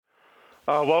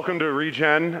Welcome to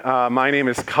Regen. My name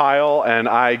is Kyle, and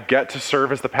I get to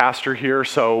serve as the pastor here.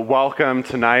 So welcome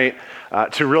tonight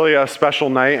to really a special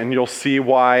night, and you'll see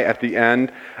why at the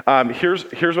end. Here's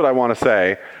what I want to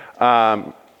say.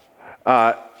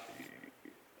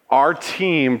 Our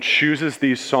team chooses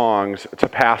these songs to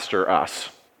pastor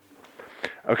us.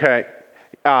 Okay,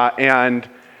 and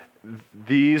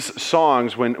these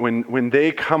songs, when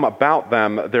they come about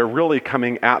them, they're really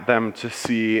coming at them to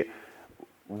see,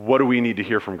 what do we need to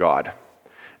hear from God?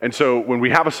 And so when we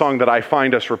have a song that I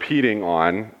find us repeating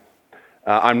on,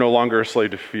 I'm no longer a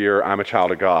slave to fear, I'm a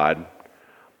child of God,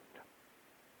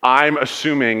 I'm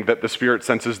assuming that the Spirit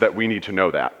senses that we need to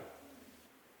know that.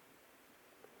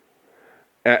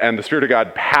 And the Spirit of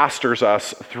God pastors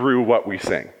us through what we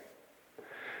sing.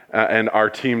 And our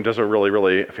team does a really,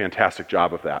 really fantastic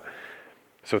job of that.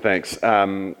 So thanks.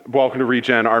 Welcome to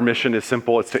Regen. Our mission is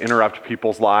simple. It's to interrupt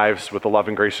people's lives with the love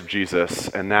and grace of Jesus.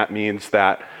 And that means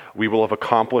that we will have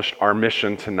accomplished our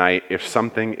mission tonight if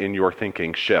something in your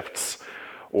thinking shifts,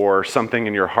 or something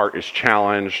in your heart is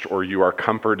challenged, or you are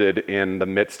comforted in the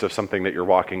midst of something that you're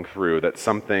walking through, that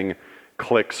something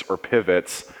clicks or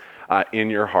pivots in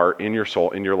your heart, in your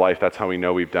soul, in your life. That's how we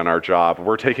know we've done our job.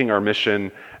 We're taking our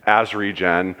mission as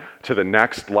Regen to the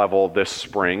next level this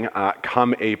spring.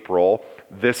 Come April,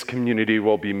 this community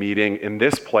will be meeting in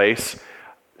this place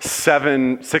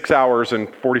 6 hours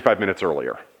and 45 minutes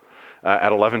earlier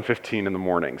at 11:15 in the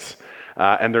mornings.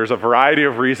 And there's a variety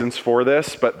of reasons for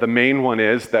this, but the main one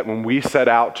is that when we set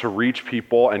out to reach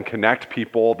people and connect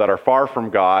people that are far from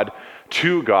God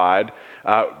to God,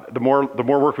 the more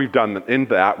work we've done in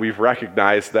that, we've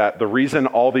recognized that the reason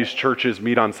all these churches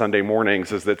meet on Sunday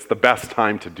mornings is that it's the best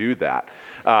time to do that.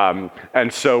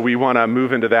 And so we want to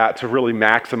move into that to really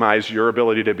maximize your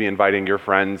ability to be inviting your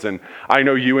friends. And I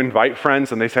know you invite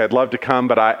friends, and they say, I'd love to come,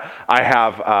 but I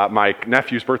have my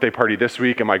nephew's birthday party this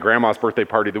week and my grandma's birthday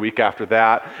party the week after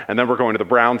that, and then we're going to the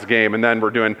Browns game, and then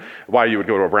we're doing, why you would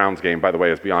go to a Browns game, by the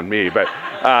way, is beyond me, but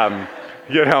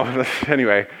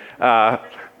anyway.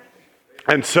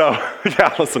 And so,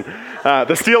 yeah, listen,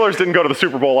 the Steelers didn't go to the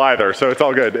Super Bowl either, so it's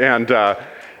all good. And so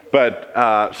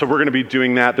we're going to be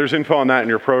doing that. There's info on that in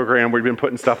your program. We've been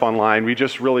putting stuff online. We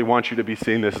just really want you to be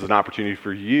seeing this as an opportunity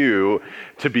for you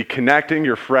to be connecting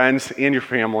your friends and your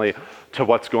family to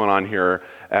what's going on here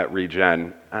at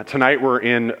Regen. Tonight we're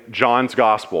in John's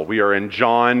Gospel. We are in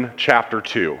John chapter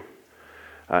 2.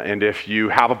 And if you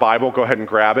have a Bible, go ahead and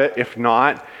grab it. If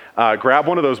not, grab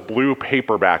one of those blue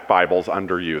paperback Bibles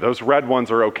under you. Those red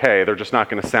ones are okay. They're just not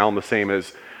going to sound the same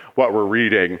as what we're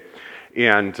reading.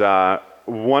 And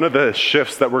one of the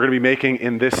shifts that we're going to be making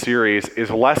in this series is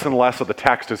less and less of the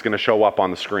text is going to show up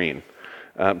on the screen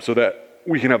so that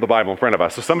we can have the Bible in front of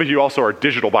us. So some of you also are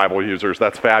digital Bible users.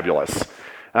 That's fabulous.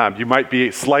 You might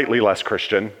be slightly less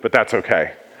Christian, but that's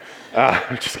okay.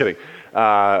 Just kidding.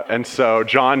 And so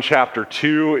John chapter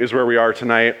 2 is where we are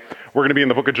tonight. We're going to be in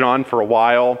the book of John for a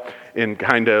while in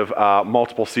kind of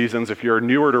multiple seasons. If you're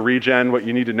newer to Regen, what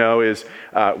you need to know is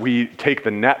we take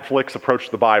the Netflix approach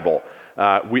to the Bible.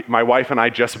 My wife and I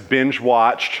just binge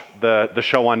watched the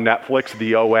show on Netflix,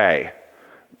 The OA.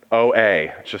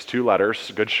 OA, it's just 2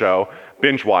 letters, good show.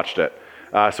 Binge watched it.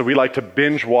 So we like to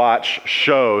binge watch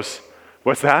shows.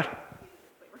 What's that?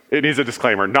 It needs a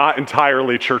disclaimer, not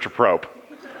entirely church appropriate.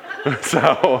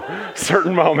 So,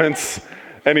 certain moments.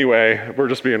 Anyway, we're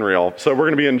just being real. So we're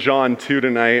going to be in John 2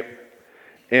 tonight,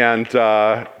 and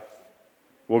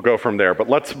we'll go from there. But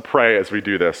let's pray as we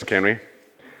do this, can we?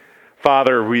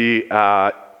 Father, we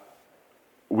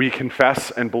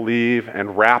confess and believe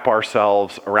and wrap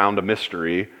ourselves around a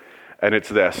mystery, and it's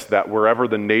this, that wherever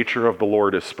the nature of the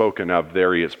Lord is spoken of,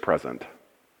 there he is present.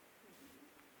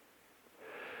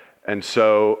 And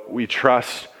so we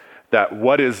trust that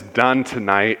what is done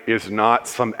tonight is not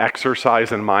some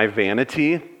exercise in my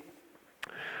vanity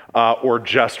or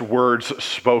just words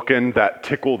spoken that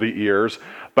tickle the ears,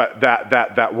 but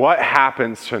that what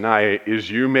happens tonight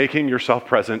is you making yourself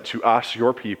present to us,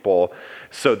 your people,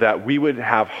 so that we would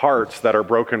have hearts that are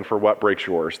broken for what breaks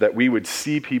yours, that we would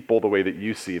see people the way that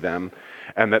you see them,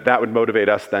 and that would motivate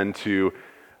us then to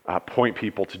point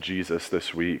people to Jesus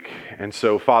this week. And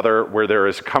so, Father, where there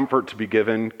is comfort to be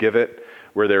given, give it.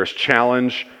 Where there is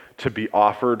challenge to be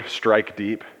offered, strike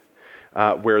deep.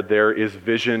 Where there is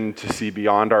vision to see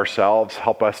beyond ourselves,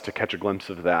 help us to catch a glimpse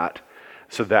of that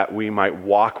so that we might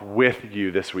walk with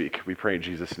you this week. We pray in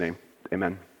Jesus' name.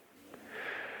 Amen.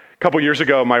 A couple years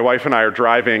ago, my wife and I are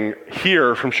driving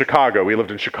here from Chicago. We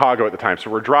lived in Chicago at the time. So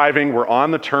we're driving, we're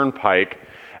on the turnpike,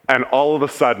 and all of a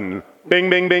sudden, bing,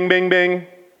 bing, bing, bing, bing,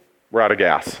 we're out of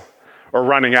gas. or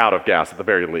running out of gas at the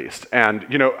very least. And,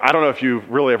 I don't know if you've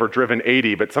really ever driven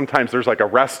 80, but sometimes there's like a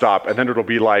rest stop, and then it'll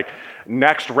be like,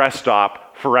 next rest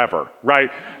stop forever,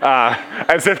 right?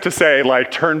 As if to say,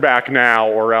 like, turn back now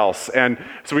or else. And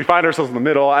so we find ourselves in the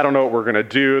middle. I don't know what we're going to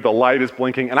do. The light is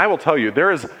blinking. And I will tell you,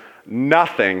 there is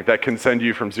nothing that can send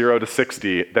you from 0 to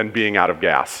 60 than being out of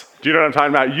gas. Do you know what I'm talking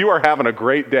about? You are having a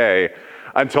great day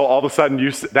until all of a sudden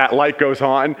that light goes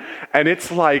on, and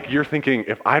it's like you're thinking,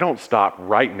 if I don't stop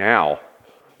right now,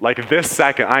 like this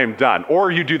second, I am done.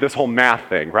 Or you do this whole math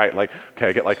thing, right? Like, okay,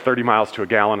 I get like 30 miles to a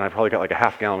gallon, and I probably got like a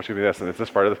half gallon, which would be this, and it's this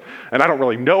part of this, and I don't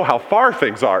really know how far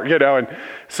things are, And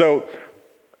so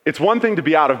it's one thing to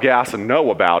be out of gas and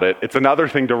know about it. It's another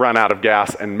thing to run out of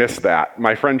gas and miss that.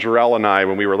 My friend Jarrell and I,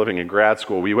 when we were living in grad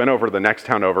school, we went over to the next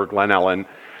town over, Glen Ellen,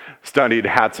 studied,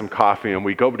 had some coffee, and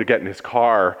we go to get in his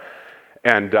car,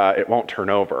 and it won't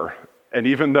turn over. And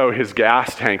even though his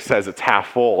gas tank says it's half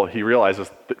full, he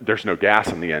realizes there's no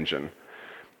gas in the engine.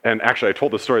 And actually, I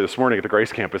told this story this morning at the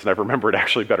Grace campus, and I've remembered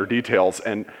actually better details.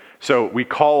 And so we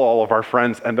call all of our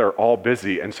friends, and they're all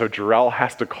busy. And so Jarrell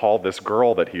has to call this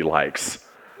girl that he likes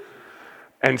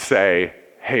and say,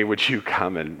 hey, would you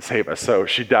come and save us? So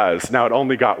she does. Now, it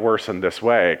only got worse in this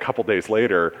way. A couple days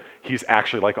later, he's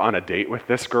actually like on a date with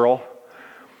this girl.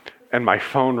 And my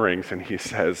phone rings, and he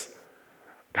says,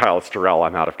 Kyle, it's Jarrell,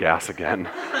 I'm out of gas again.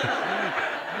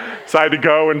 So I had to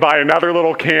go and buy another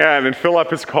little can and fill up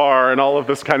his car and all of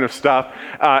this kind of stuff.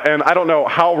 And I don't know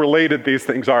how related these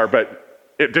things are, but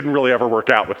it didn't really ever work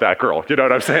out with that girl. You know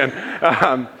what I'm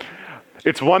saying?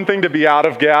 It's one thing to be out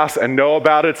of gas and know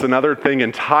about it. It's another thing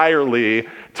entirely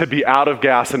to be out of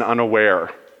gas and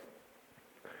unaware.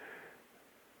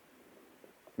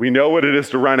 We know what it is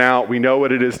to run out. We know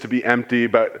what it is to be empty,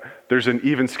 but there's an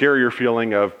even scarier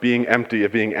feeling of being empty,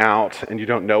 of being out, and you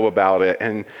don't know about it.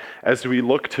 And as we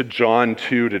look to John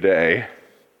 2 today,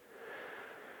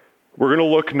 we're going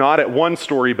to look not at one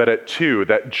story, but at two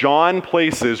that John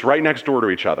places right next door to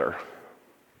each other.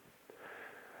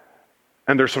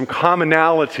 And there's some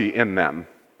commonality in them.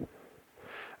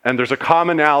 And there's a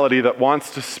commonality that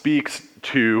wants to speak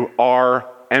to our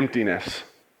emptiness,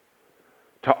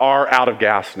 to our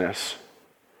out-of-gasness.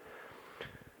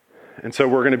 And so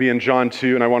we're going to be in John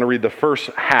 2, and I want to read the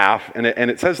first half, and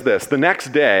it says this: The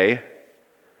next day,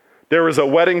 there was a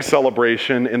wedding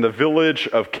celebration in the village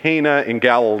of Cana in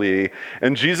Galilee,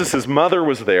 and Jesus' mother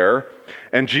was there,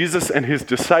 and Jesus and his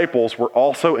disciples were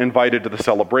also invited to the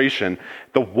celebration.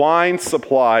 The wine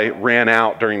supply ran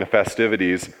out during the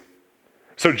festivities,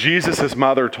 so Jesus'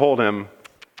 mother told him,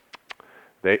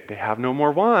 they have no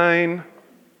more wine.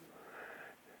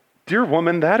 Dear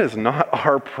woman, that is not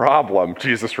our problem,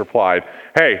 Jesus replied.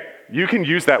 Hey, you can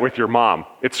use that with your mom.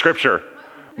 It's scripture.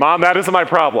 Mom, that isn't my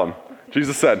problem.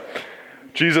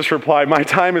 Jesus replied, my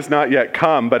time has not yet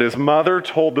come, but his mother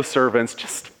told the servants,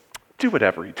 just do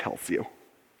whatever he tells you.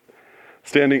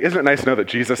 Isn't it nice to know that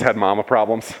Jesus had mama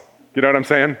problems? You know what I'm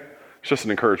saying? It's just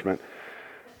an encouragement.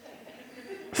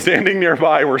 Standing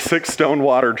nearby were 6 stone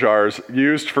water jars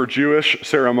used for Jewish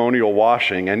ceremonial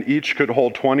washing, and each could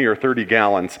hold 20 or 30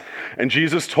 gallons. And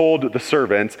Jesus told the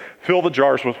servants, fill the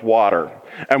jars with water.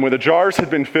 And when the jars had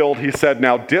been filled, he said,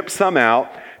 now dip some out,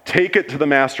 take it to the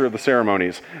master of the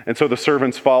ceremonies. And so the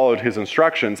servants followed his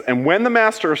instructions. And when the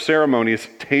master of ceremonies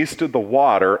tasted the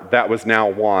water that was now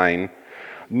wine,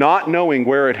 not knowing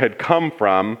where it had come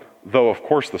from, though of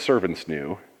course the servants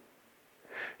knew,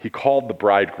 he called the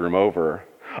bridegroom over.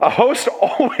 A host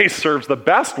always serves the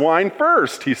best wine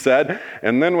first, he said,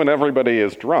 and then when everybody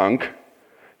is drunk,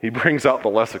 he brings out the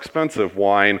less expensive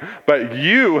wine, but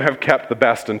you have kept the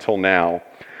best until now.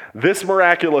 This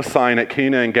miraculous sign at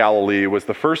Cana in Galilee was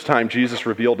the first time Jesus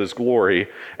revealed his glory,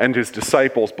 and his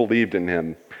disciples believed in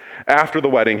him. After the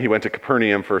wedding, he went to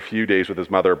Capernaum for a few days with his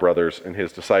mother, brothers, and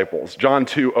his disciples. John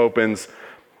 2 opens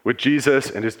with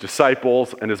Jesus and his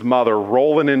disciples and his mother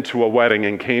rolling into a wedding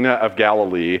in Cana of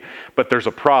Galilee, but there's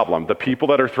a problem. The people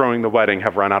that are throwing the wedding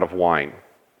have run out of wine.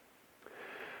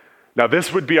 Now,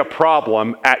 this would be a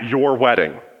problem at your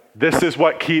wedding. This is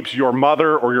what keeps your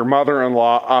mother or your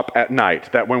mother-in-law up at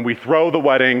night, that when we throw the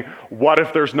wedding, what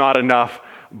if there's not enough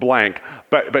blank?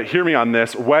 But hear me on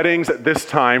this. Weddings at this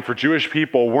time for Jewish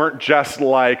people weren't just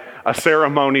like a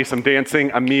ceremony, some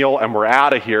dancing, a meal, and we're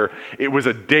out of here. It was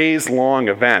a days-long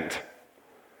event.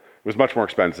 It was much more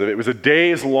expensive. It was a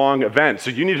days-long event. So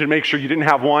you needed to make sure you didn't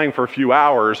have wine for a few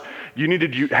hours. You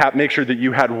needed to make sure that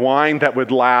you had wine that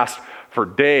would last for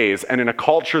days. And in a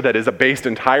culture that is based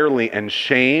entirely in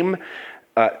shame,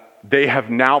 they have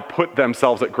now put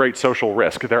themselves at great social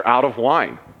risk. They're out of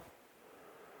wine.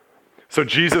 So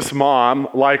Jesus' mom,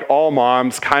 like all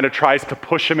moms, kind of tries to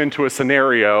push him into a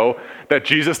scenario that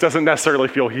Jesus doesn't necessarily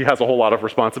feel he has a whole lot of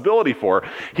responsibility for.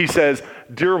 He says,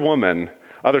 "Dear woman,"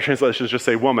 other translations just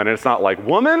say woman, and it's not like,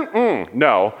 woman?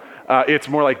 No. It's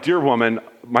more like, "Dear woman,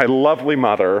 my lovely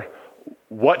mother,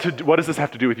 what does this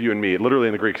have to do with you and me?" Literally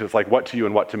in the Greek, it's like, what to you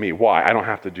and what to me? Why? I don't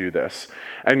have to do this.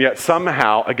 And yet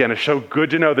somehow, again, it's so good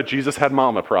to know that Jesus had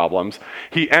mama problems.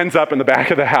 He ends up in the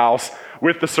back of the house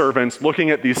with the servants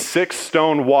looking at these 6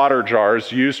 stone water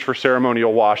jars used for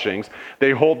ceremonial washings.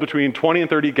 They hold between 20 and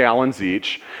 30 gallons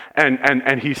each.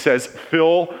 And he says,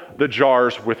 "Fill the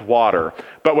jars with water."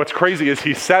 But what's crazy is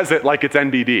he says it like it's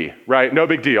NBD, right? No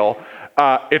big deal.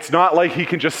 It's not like he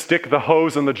can just stick the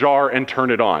hose in the jar and turn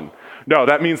it on. No,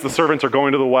 that means the servants are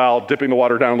going to the well, dipping the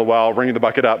water down in the well, bringing the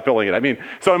bucket up, filling it. I mean,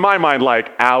 so in my mind, like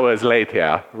hours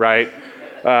later, right?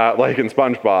 Like in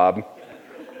SpongeBob,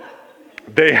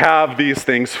 they have these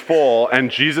things full,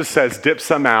 and Jesus says, "Dip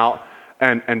some out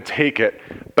and take it."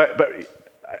 But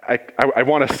I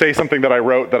want to say something that I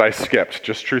wrote that I skipped,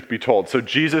 just truth be told. So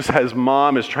Jesus, his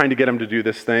mom is trying to get him to do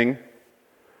this thing.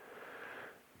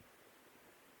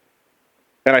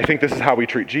 And I think this is how we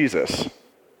treat Jesus.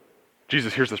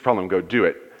 Jesus, here's this problem, go do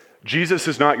it. Jesus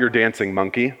is not your dancing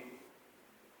monkey.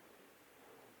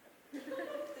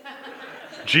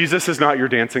 Jesus is not your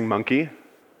dancing monkey.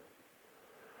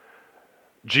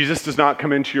 Jesus does not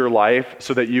come into your life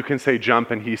so that you can say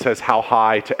jump and he says how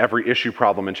high to every issue,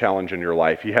 problem, and challenge in your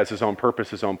life. He has his own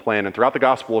purpose, his own plan. And throughout the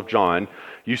Gospel of John,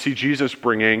 you see Jesus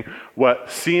bringing what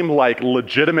seem like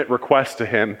legitimate requests to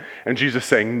him and Jesus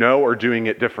saying no or doing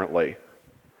it differently.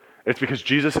 It's because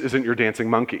Jesus isn't your dancing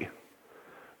monkey.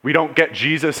 We don't get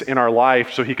Jesus in our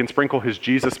life so he can sprinkle his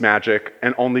Jesus magic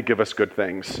and only give us good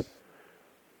things.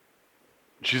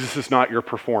 Jesus is not your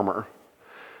performer.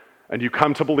 And you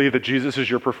come to believe that Jesus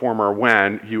is your performer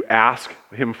when you ask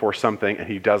him for something and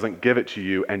he doesn't give it to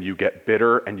you and you get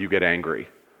bitter and you get angry.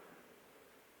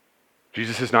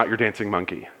 Jesus is not your dancing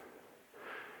monkey.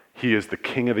 He is the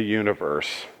King of the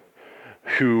universe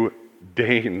who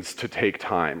deigns to take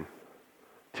time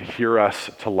to hear us,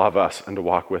 to love us, and to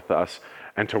walk with us,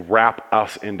 and to wrap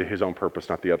us into his own purpose,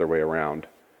 not the other way around.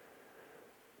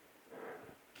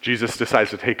 Jesus decides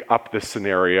to take up this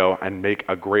scenario and make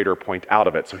a greater point out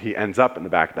of it. So he ends up in the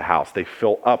back of the house. They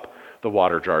fill up the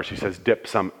water jars. He says, "Dip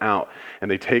some out."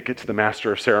 And they take it to the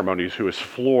master of ceremonies, who is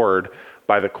floored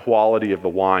by the quality of the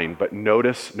wine. But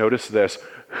notice this,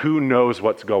 who knows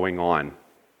what's going on?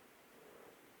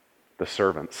 The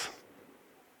servants.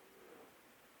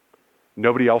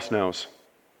 Nobody else knows.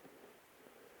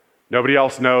 Nobody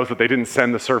else knows that they didn't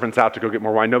send the servants out to go get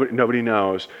more wine. Nobody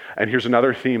knows. And here's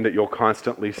another theme that you'll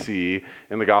constantly see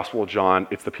in the Gospel of John.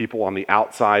 It's the people on the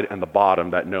outside and the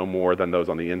bottom that know more than those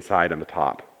on the inside and the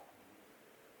top.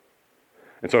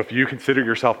 And so if you consider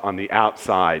yourself on the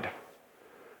outside,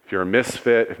 if you're a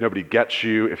misfit, if nobody gets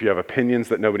you, if you have opinions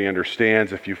that nobody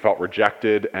understands, if you felt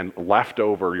rejected and left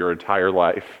over your entire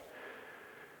life,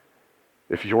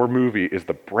 if your movie is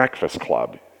The Breakfast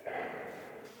Club,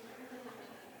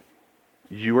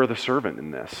 you are the servant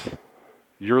in this.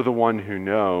 You're the one who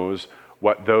knows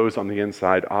what those on the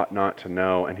inside ought not to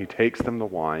know. And he takes them the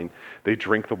wine. They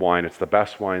drink the wine. It's the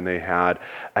best wine they had.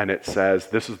 And it says,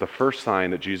 this is the first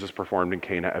sign that Jesus performed in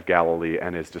Cana of Galilee,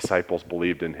 and his disciples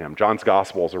believed in him. John's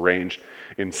gospel is arranged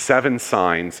in 7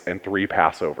 signs and 3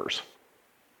 Passovers.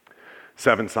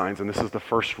 7 signs, and this is the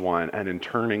first one, and in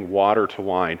turning water to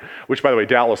wine, which, by the way,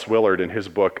 Dallas Willard in his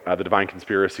book, The Divine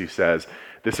Conspiracy, says,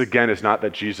 this again is not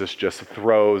that Jesus just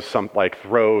throws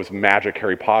magic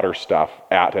Harry Potter stuff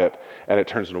at it and it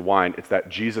turns into wine. It's that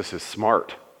Jesus is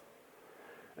smart.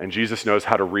 And Jesus knows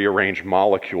how to rearrange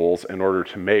molecules in order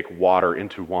to make water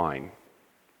into wine.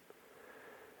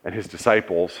 And his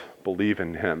disciples believe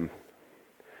in him.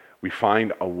 We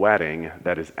find a wedding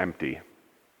that is empty.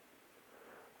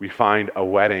 We find a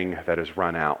wedding that is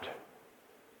run out.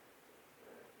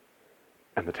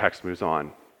 And the text moves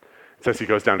on. It says he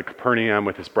goes down to Capernaum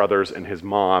with his brothers and his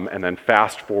mom, and then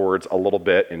fast forwards a little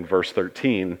bit in verse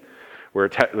 13, where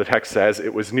the text says,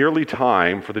 it was nearly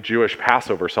time for the Jewish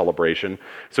Passover celebration,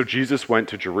 so Jesus went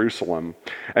to Jerusalem.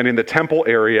 And in the temple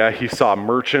area, he saw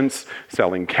merchants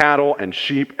selling cattle and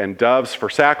sheep and doves for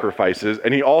sacrifices,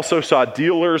 and he also saw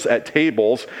dealers at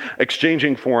tables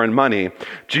exchanging foreign money.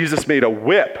 Jesus made a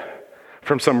whip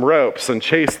from some ropes and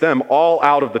chased them all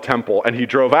out of the temple, and he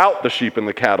drove out the sheep and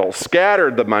the cattle,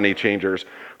 scattered the money changers'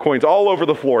 coins all over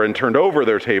the floor, and turned over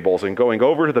their tables. And going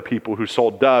over to the people who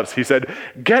sold doves, he said,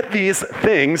 get these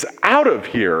things out of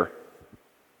here.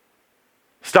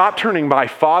 Stop turning my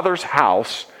Father's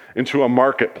house into a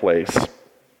marketplace.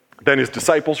 Then his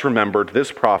disciples remembered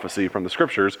this prophecy from the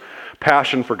scriptures,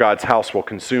 passion for God's house will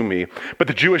consume me. But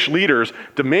the Jewish leaders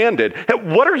demanded, hey,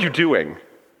 what are you doing?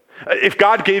 If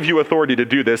God gave you authority to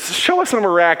do this, show us a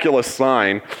miraculous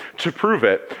sign to prove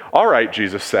it. All right,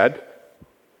 Jesus said,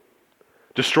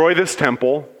 destroy this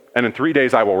temple, and in 3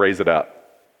 days I will raise it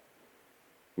up.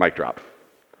 Mic drop.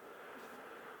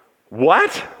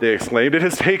 What? They exclaimed. It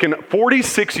has taken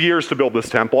 46 years to build this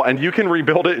temple, and you can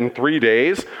rebuild it in 3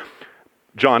 days?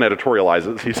 John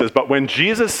editorializes. He says, but when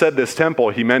Jesus said this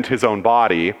temple, he meant his own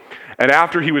body. And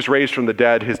after he was raised from the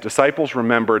dead, his disciples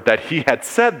remembered that he had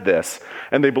said this,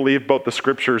 and they believed both the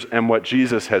scriptures and what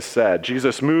Jesus has said.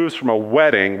 Jesus moves from a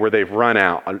wedding where they've run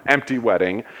out, an empty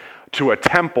wedding, to a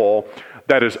temple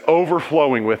that is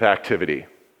overflowing with activity.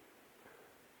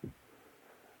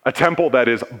 A temple that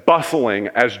is bustling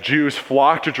as Jews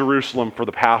flock to Jerusalem for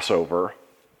the Passover.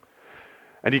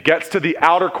 And he gets to the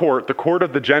outer court, the court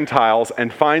of the Gentiles,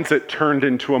 and finds it turned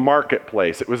into a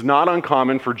marketplace. It was not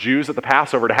uncommon for Jews at the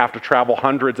Passover to have to travel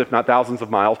hundreds, if not thousands of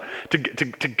miles to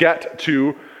get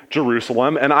to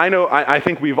Jerusalem. And I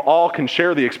think we've all can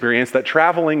share the experience that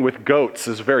traveling with goats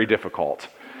is very difficult.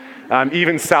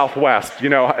 Even Southwest,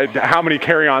 how many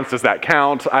carry-ons does that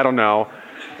count? I don't know.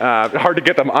 Hard to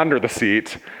get them under the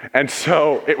seat. And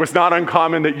so it was not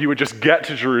uncommon that you would just get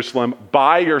to Jerusalem,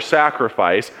 buy your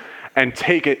sacrifice, and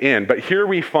take it in. But here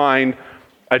we find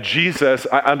a Jesus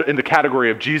in the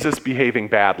category of Jesus behaving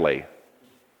badly.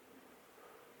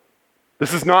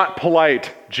 This is not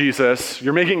polite, Jesus.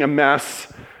 You're making a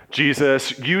mess,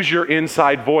 Jesus. Use your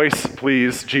inside voice,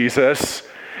 please, Jesus.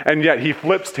 And yet he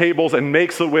flips tables and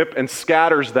makes a whip and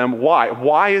scatters them. Why?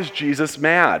 Why is Jesus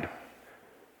mad?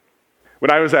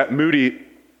 When I was at Moody,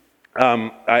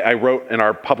 I wrote in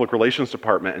our public relations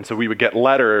department, and so we would get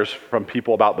letters from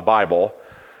people about the Bible,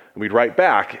 and we'd write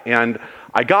back. And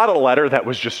I got a letter that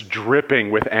was just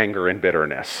dripping with anger and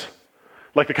bitterness.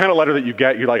 Like the kind of letter that you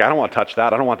get, you're like, I don't want to touch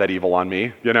that. I don't want that evil on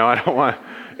me. I don't want.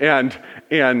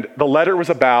 And the letter was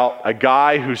about a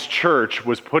guy whose church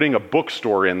was putting a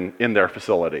bookstore in their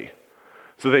facility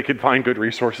so they could find good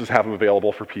resources, have them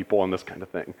available for people and this kind of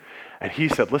thing. And he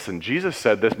said, listen, Jesus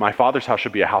said this, my Father's house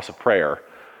should be a house of prayer,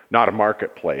 not a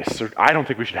marketplace. So I don't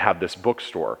think we should have this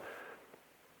bookstore.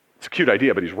 It's a cute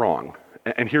idea, but he's wrong.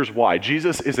 And here's why.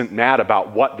 Jesus isn't mad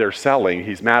about what they're selling.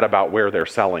 He's mad about where they're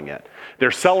selling it.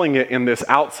 They're selling it in this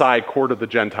outside court of the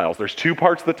Gentiles. There's two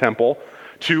parts of the temple,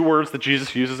 two words that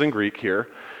Jesus uses in Greek here.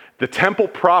 The temple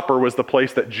proper was the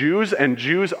place that Jews and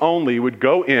Jews only would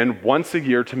go in once a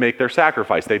year to make their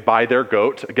sacrifice. They'd buy their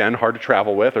goat, again, hard to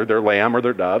travel with, or their lamb or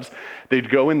their doves.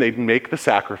 They'd go in, they'd make the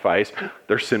sacrifice.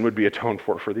 Their sin would be atoned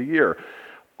for the year.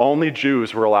 Only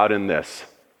Jews were allowed in this.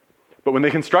 But when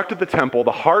they constructed the temple,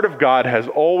 the heart of God has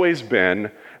always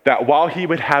been that while he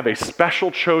would have a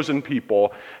special chosen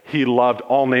people, he loved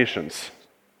all nations.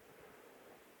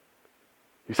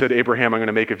 He said, Abraham, I'm going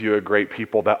to make of you a great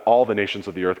people that all the nations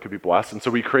of the earth could be blessed. And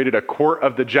so we created a court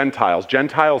of the Gentiles.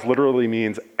 Gentiles literally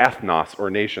means ethnos or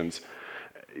nations.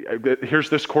 Here's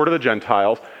this court of the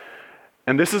Gentiles.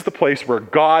 And this is the place where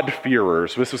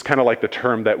God-fearers, this was kind of like the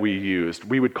term that we used.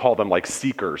 We would call them like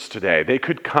seekers today. They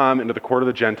could come into the court of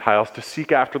the Gentiles to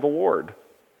seek after the Lord. It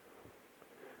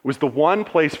was the one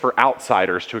place for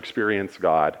outsiders to experience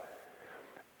God.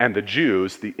 And the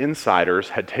Jews, the insiders,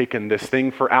 had taken this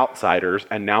thing for outsiders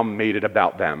and now made it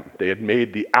about them. They had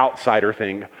made the outsider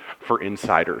thing for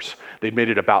insiders. They'd made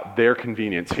it about their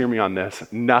convenience. Hear me on this.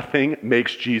 Nothing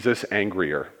makes Jesus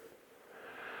angrier.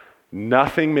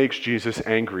 Nothing makes Jesus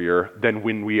angrier than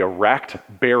when we erect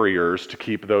barriers to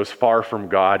keep those far from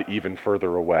God even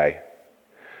further away.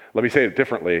 Let me say it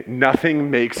differently. Nothing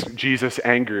makes Jesus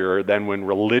angrier than when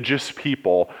religious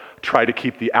people try to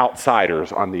keep the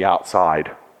outsiders on the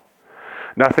outside.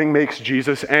 Nothing makes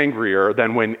Jesus angrier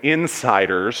than when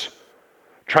insiders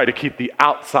try to keep the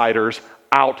outsiders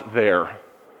out there.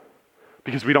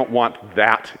 Because we don't want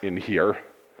that in here.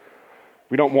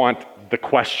 We don't want the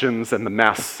questions and the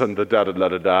mess and the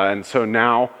da-da-da-da-da. And so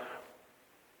now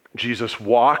Jesus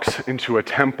walks into a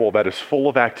temple that is full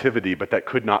of activity, but that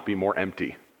could not be more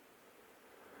empty.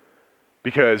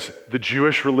 Because the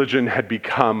Jewish religion had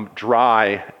become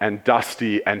dry and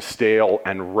dusty and stale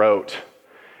and rote.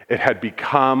 It had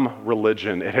become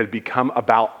religion. It had become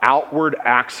about outward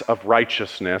acts of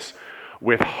righteousness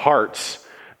with hearts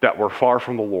that were far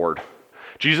from the Lord.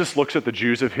 Jesus looks at the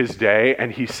Jews of his day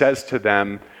and he says to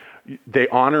them, they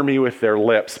honor me with their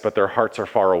lips, but their hearts are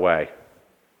far away.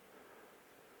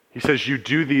 He says, you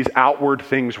do these outward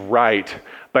things right,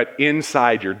 but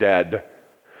inside you're dead.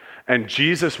 And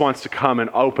Jesus wants to come and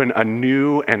open a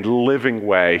new and living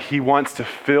way. He wants to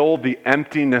fill the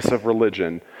emptiness of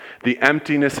religion, the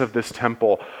emptiness of this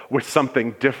temple, with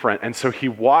something different. And so he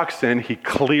walks in, he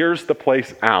clears the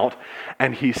place out,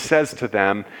 and he says to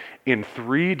them, in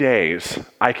 3 days,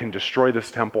 I can destroy this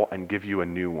temple and give you a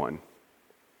new one.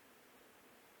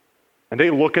 And they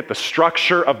look at the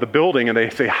structure of the building and they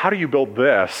say, how do you build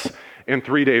this in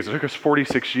 3 days? It took us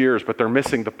 46 years, but they're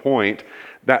missing the point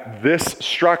that this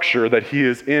structure that he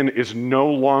is in is no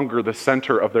longer the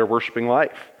center of their worshiping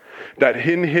life. That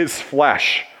in his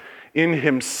flesh, in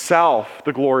himself,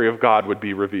 the glory of God would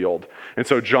be revealed. And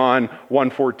so John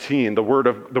 1:14,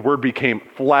 the word became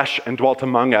flesh and dwelt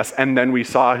among us, and then we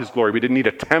saw his glory. We didn't need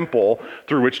a temple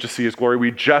through which to see his glory.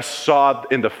 We just saw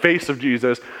in the face of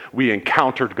Jesus, we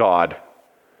encountered God.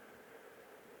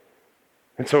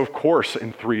 And so, of course,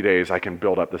 in 3 days, I can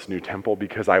build up this new temple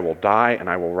because I will die and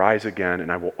I will rise again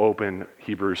and I will open,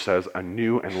 Hebrews says, a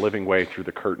new and living way through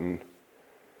the curtain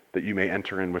that you may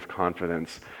enter in with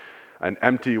confidence. An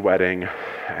empty wedding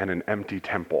and an empty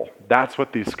temple. That's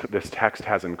what this text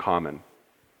has in common.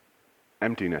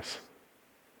 Emptiness.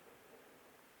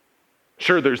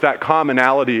 Sure, there's that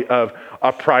commonality of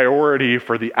a priority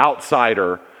for the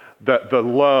outsider, the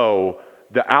low,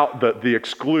 the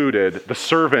excluded. The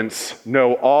servants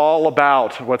know all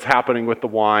about what's happening with the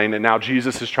wine, and now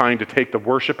Jesus is trying to take the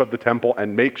worship of the temple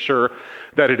and make sure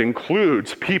that it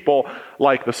includes people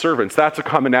like the servants. That's a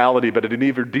commonality, but at an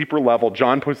even deeper level,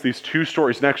 John puts these two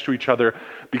stories next to each other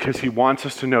because he wants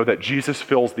us to know that Jesus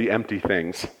fills the empty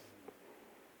things.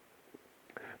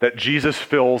 That Jesus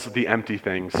fills the empty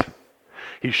things.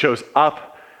 He shows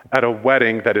up at a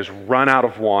wedding that is run out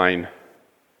of wine,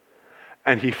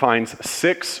 and he finds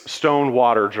 6 stone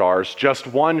water jars, just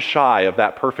one shy of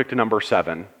that perfect number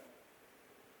 7.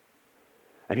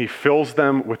 And he fills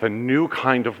them with a new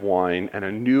kind of wine and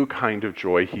a new kind of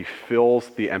joy. He fills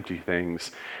the empty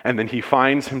things. And then he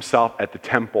finds himself at the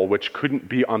temple, which couldn't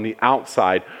be on the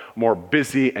outside more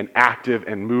busy and active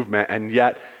and movement, and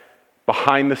yet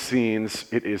behind the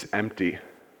scenes, it is empty.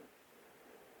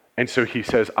 And so he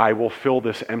says, I will fill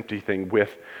this empty thing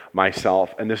with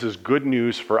myself. And this is good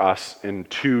news for us in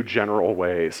 2 general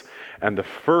ways. And the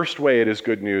first way it is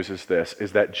good news is this,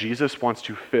 is that Jesus wants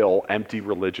to fill empty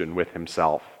religion with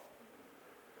himself.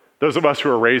 Those of us who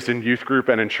are raised in youth group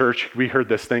and in church, we heard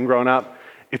this thing growing up.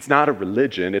 It's not a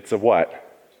religion, it's a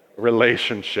what? A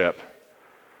relationship.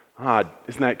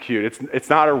 Isn't that cute? It's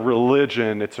not a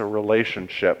religion, it's a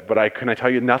relationship. But can I tell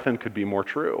you, nothing could be more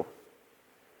true.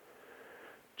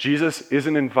 Jesus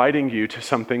isn't inviting you to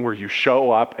something where you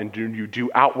show up and you do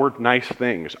outward nice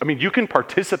things. I mean, you can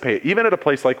participate, even at a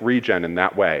place like Regen, in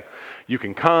that way. You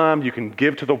can come, you can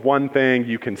give to the one thing,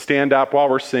 you can stand up while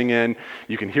we're singing,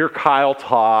 you can hear Kyle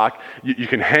talk, you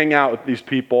can hang out with these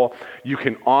people, you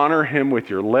can honor him with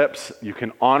your lips, you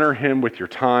can honor him with your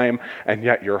time, and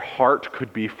yet your heart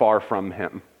could be far from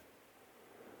him.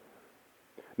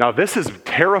 Now, this is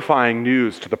terrifying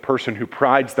news to the person who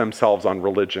prides themselves on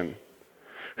religion,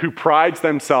 who prides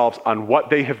themselves on what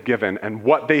they have given and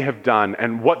what they have done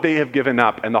and what they have given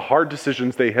up and the hard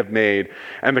decisions they have made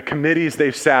and the committees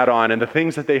they've sat on and the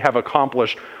things that they have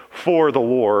accomplished for the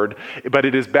Lord. But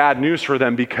it is bad news for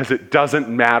them because it doesn't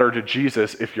matter to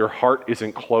Jesus if your heart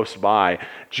isn't close by.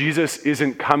 Jesus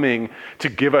isn't coming to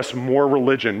give us more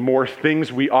religion, more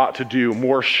things we ought to do,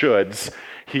 more shoulds.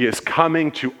 He is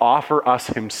coming to offer us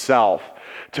himself,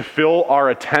 to fill our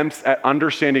attempts at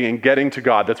understanding and getting to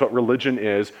God, that's what religion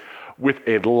is, with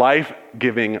a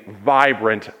life-giving,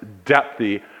 vibrant,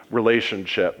 depthy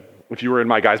relationship. If you were in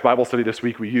my guys' Bible study this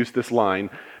week, we used this line,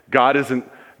 God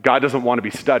doesn't want to be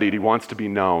studied, he wants to be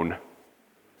known.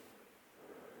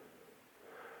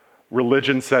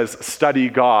 Religion says, study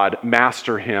God,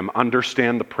 master him,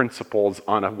 understand the principles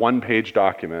on a one-page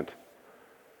document.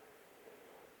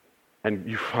 And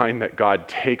you find that God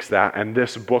takes that, and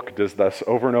this book does this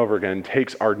over and over again,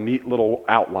 takes our neat little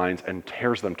outlines and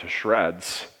tears them to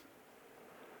shreds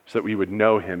so that we would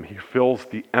know him. He fills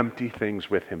the empty things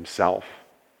with himself.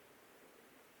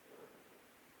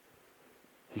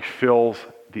 He fills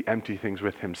the empty things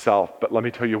with himself. But let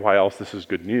me tell you why else this is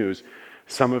good news.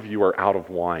 Some of you are out of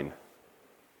wine.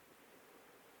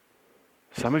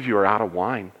 Some of you are out of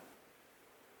wine.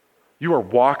 You are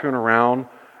walking around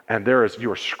and you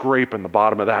are scraping the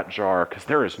bottom of that jar because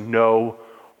there is no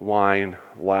wine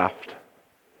left.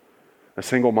 A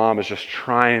single mom is just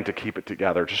trying to keep it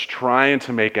together, just trying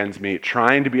to make ends meet,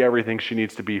 trying to be everything she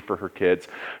needs to be for her kids,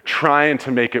 trying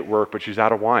to make it work, but she's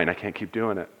out of wine. I can't keep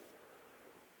doing it.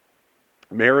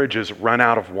 Marriages run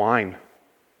out of wine.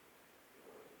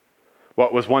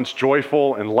 What was once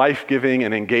joyful and life-giving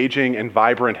and engaging and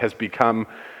vibrant has become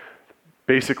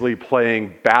basically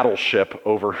playing battleship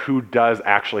over who does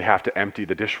actually have to empty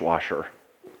the dishwasher,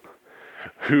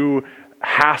 who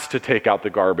has to take out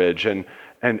the garbage, and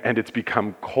it's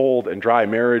become cold and dry.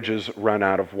 Marriages run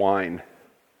out of wine.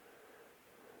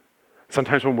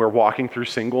 Sometimes when we're walking through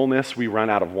singleness, we run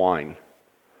out of wine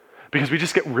because we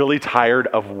just get really tired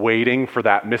of waiting for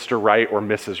that Mr. Right or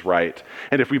Mrs. Right.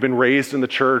 And if we've been raised in the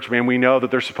church, man, we know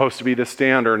that there's supposed to be this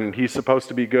standard and he's supposed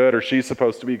to be good or she's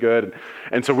supposed to be good.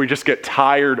 And so we just get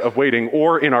tired of waiting.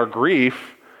 Or in our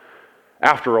grief,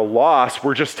 after a loss,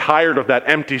 we're just tired of that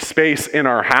empty space in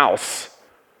our house.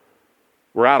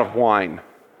 We're out of wine.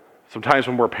 Sometimes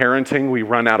when we're parenting, we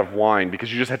run out of wine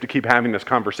because you just have to keep having this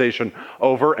conversation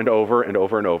over and over and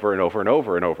over and over and over and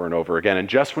over and over and over again. And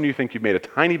just when you think you've made a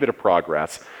tiny bit of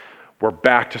progress, we're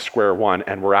back to square one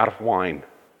and we're out of wine.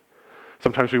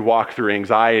 Sometimes we walk through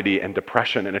anxiety and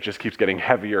depression and it just keeps getting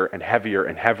heavier and heavier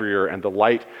and heavier and the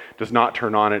light does not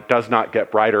turn on, it does not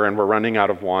get brighter, and we're running out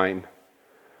of wine.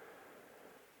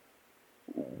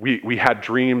 We had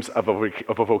dreams of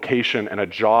a vocation and a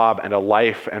job and a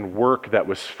life and work that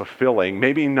was fulfilling,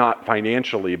 maybe not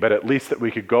financially, but at least that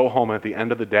we could go home at the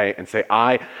end of the day and say,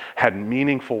 I had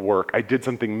meaningful work, I did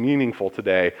something meaningful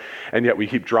today, and yet we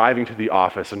keep driving to the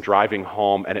office and driving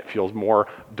home and it feels more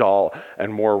dull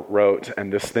and more rote,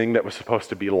 and this thing that was supposed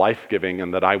to be life-giving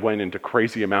and that I went into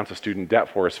crazy amounts of student debt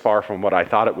for is far from what I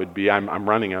thought it would be. I'm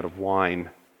running out of wine.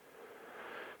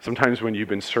 Sometimes when you've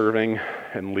been serving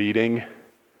and leading,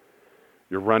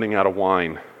 you're running out of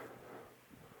wine.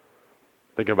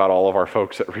 Thinking about all of our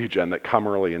folks at Regen that come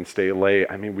early and stay late.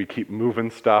 I mean, we keep moving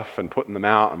stuff and putting them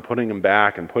out and putting them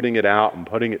back and putting it out and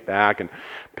putting it back and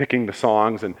picking the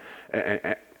songs and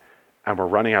we're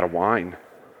running out of wine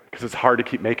because it's hard to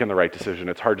keep making the right decision.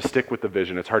 It's hard to stick with the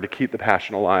vision. It's hard to keep the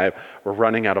passion alive. We're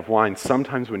running out of wine.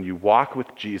 Sometimes when you walk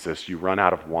with Jesus, you run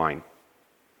out of wine.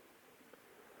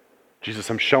 Jesus,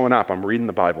 I'm showing up. I'm reading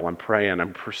the Bible. I'm praying.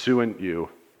 I'm pursuing you.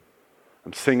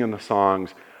 I'm singing the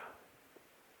songs.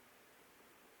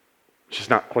 It's just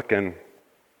not clicking.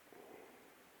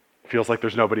 Feels like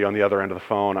there's nobody on the other end of the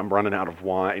phone. I'm running out of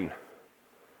wine.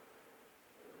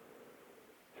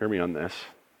 Hear me on this.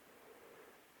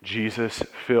 Jesus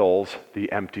fills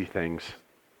the empty things.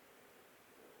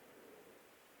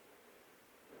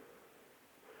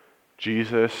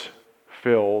 Jesus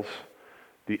fills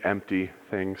the empty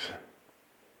things.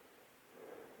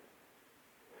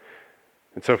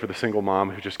 And so for the single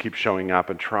mom who just keeps showing up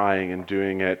and trying and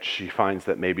doing it, she finds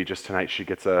that maybe just tonight she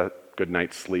gets a good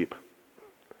night's sleep.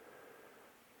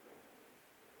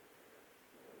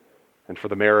 And for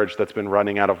the marriage that's been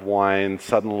running out of wine,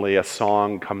 suddenly a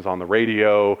song comes on the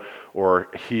radio, or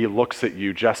he looks at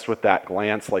you just with that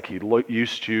glance like he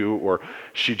used to, or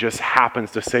she just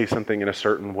happens to say something in a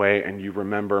certain way, and you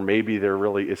remember maybe there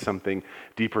really is something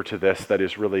deeper to this that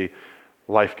is really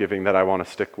life-giving that I want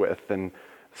to stick with. And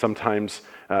sometimes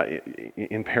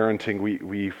in parenting,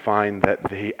 we find that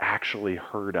they actually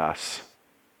hurt us.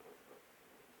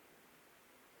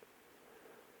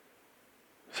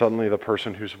 Suddenly the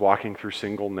person who's walking through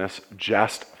singleness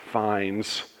just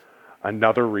finds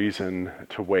another reason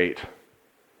to wait,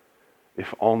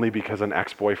 if only because an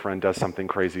ex-boyfriend does something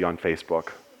crazy on Facebook.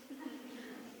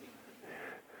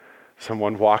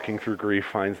 Someone walking through grief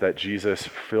finds that Jesus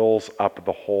fills up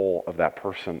the hole of that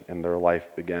person in their life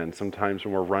again. Sometimes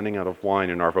when we're running out of wine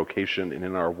in our vocation and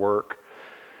in our work,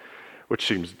 which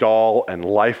seems dull and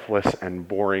lifeless and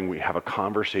boring, we have a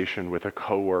conversation with a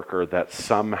coworker that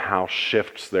somehow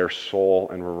shifts their soul,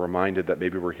 and we're reminded that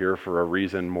maybe we're here for a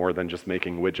reason more than just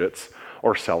making widgets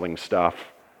or selling stuff.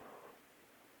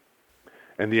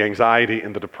 And the anxiety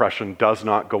and the depression does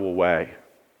not go away.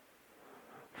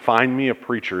 Find me a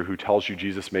preacher who tells you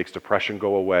Jesus makes depression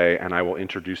go away, and I will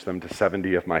introduce them to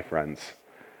 70 of my friends.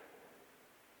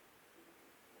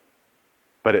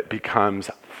 But it becomes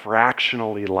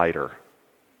fractionally lighter,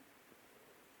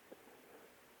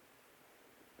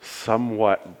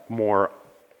 somewhat more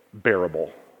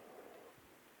bearable.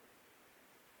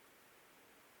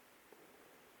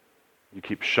 You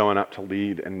keep showing up to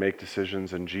lead and make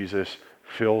decisions, and Jesus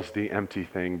fills the empty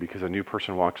thing because a new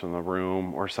person walks in the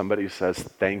room or somebody says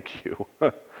thank you.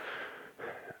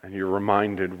 And you're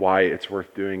reminded why it's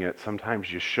worth doing it. Sometimes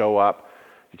you show up,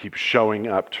 you keep showing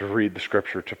up to read the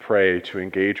scripture, to pray, to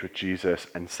engage with Jesus,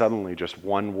 and suddenly just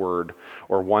one word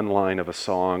or one line of a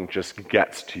song just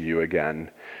gets to you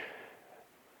again.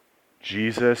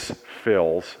 Jesus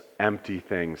fills empty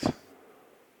things.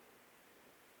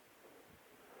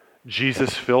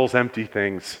 Jesus fills empty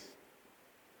things.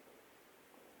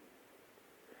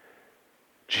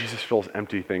 Jesus fills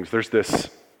empty things. There's this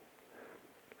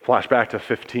flashback to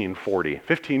 1540.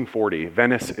 1540,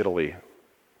 Venice, Italy.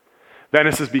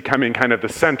 Venice is becoming kind of the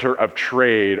center of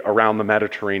trade around the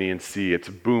Mediterranean Sea. It's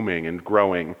booming and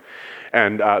growing.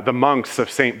 And the monks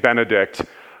of St. Benedict,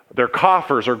 their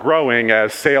coffers are growing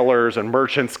as sailors and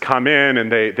merchants come in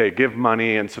and they give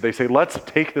money. And so they say, let's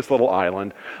take this little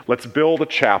island, let's build a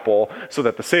chapel so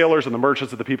that the sailors and the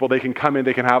merchants of the people, they can come in,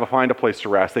 they can find a place to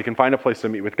rest, they can find a place to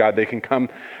meet with God, they can come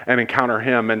and encounter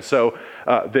him. And so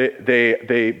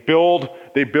they build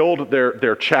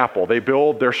their chapel, they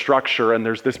build their structure, and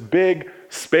there's this big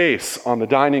space on the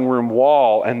dining room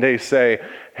wall, and they say,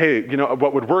 hey,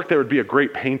 what would work there would be a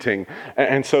great painting.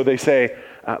 And so they say,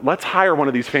 let's hire one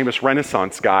of these famous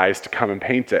Renaissance guys to come and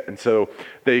paint it. And so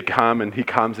they come, and he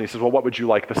comes, and he says, well, what would you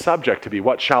like the subject to be?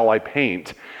 What shall I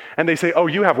paint? And they say, oh,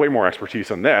 you have way more expertise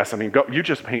than this. I mean, you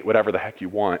just paint whatever the heck you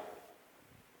want.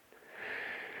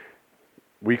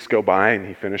 Weeks go by, and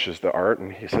he finishes the art,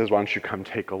 and he says, why don't you come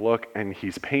take a look? And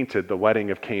he's painted the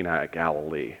wedding of Cana at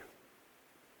Galilee.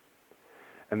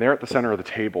 And there at the center of the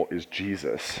table is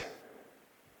Jesus.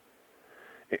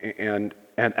 And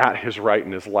at his right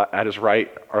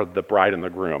are the bride and the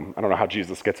groom. I don't know how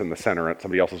Jesus gets in the center at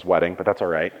somebody else's wedding, but that's all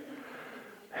right.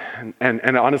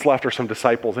 And on his left are some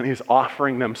disciples, and he's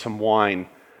offering them some wine.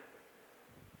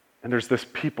 And there's this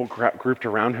people grouped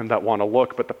around him that want to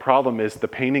look, but the problem is the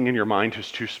painting in your mind is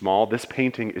too small. This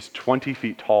painting is 20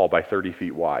 feet tall by 30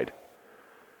 feet wide.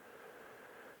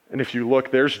 And if you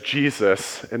look, there's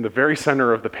Jesus in the very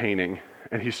center of the painting,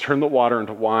 and he's turned the water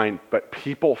into wine, but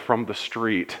people from the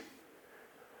street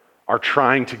are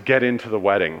trying to get into the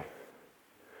wedding.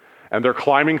 And they're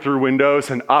climbing through windows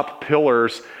and up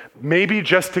pillars, maybe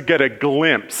just to get a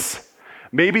glimpse,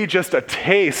 maybe just a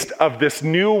taste of this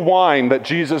new wine that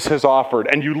Jesus has offered.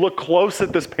 And you look close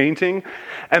at this painting,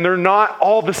 and they're not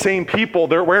all the same people.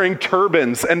 They're wearing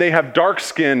turbans, and they have dark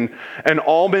skin and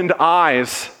almond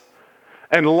eyes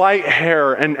and light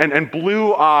hair and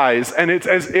blue eyes. And it's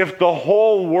as if the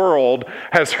whole world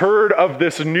has heard of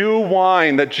this new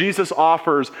wine that Jesus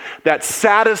offers that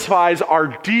satisfies our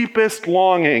deepest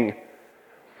longing.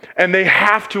 And they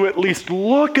have to at least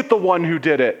look at the one who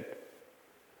did it.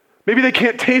 Maybe they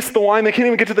can't taste the wine, they can't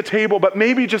even get to the table, but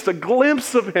maybe just a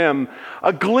glimpse of him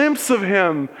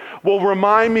will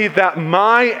remind me that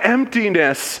my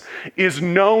emptiness is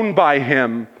known by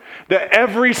him. That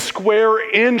every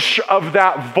square inch of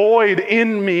that void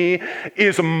in me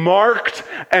is marked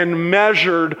and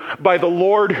measured by the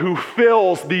Lord who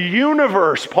fills the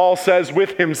universe, Paul says,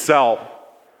 with himself.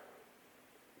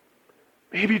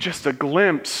 Maybe just a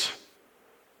glimpse,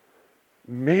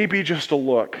 maybe just a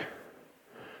look,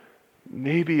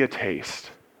 maybe a taste,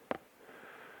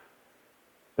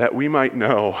 that we might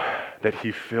know that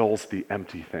he fills the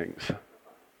empty things.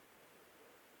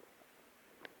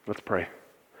 Let's pray.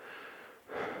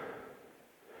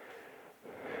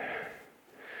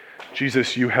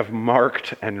 Jesus, you have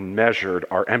marked and measured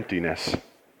our emptiness.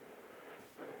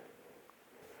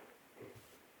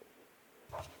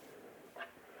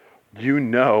 You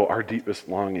know our deepest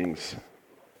longings,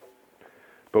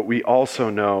 but we also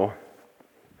know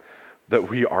that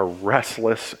we are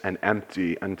restless and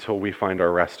empty until we find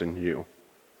our rest in you.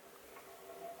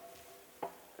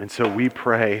 And so we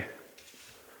pray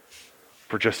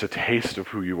for just a taste of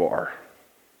who you are.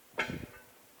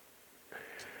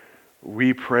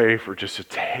 We pray for just a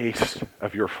taste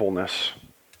of your fullness,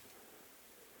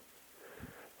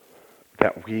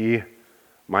 that we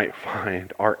might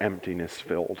find our emptiness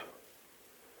filled.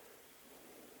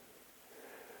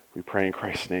 We pray in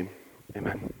Christ's name.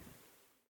 Amen.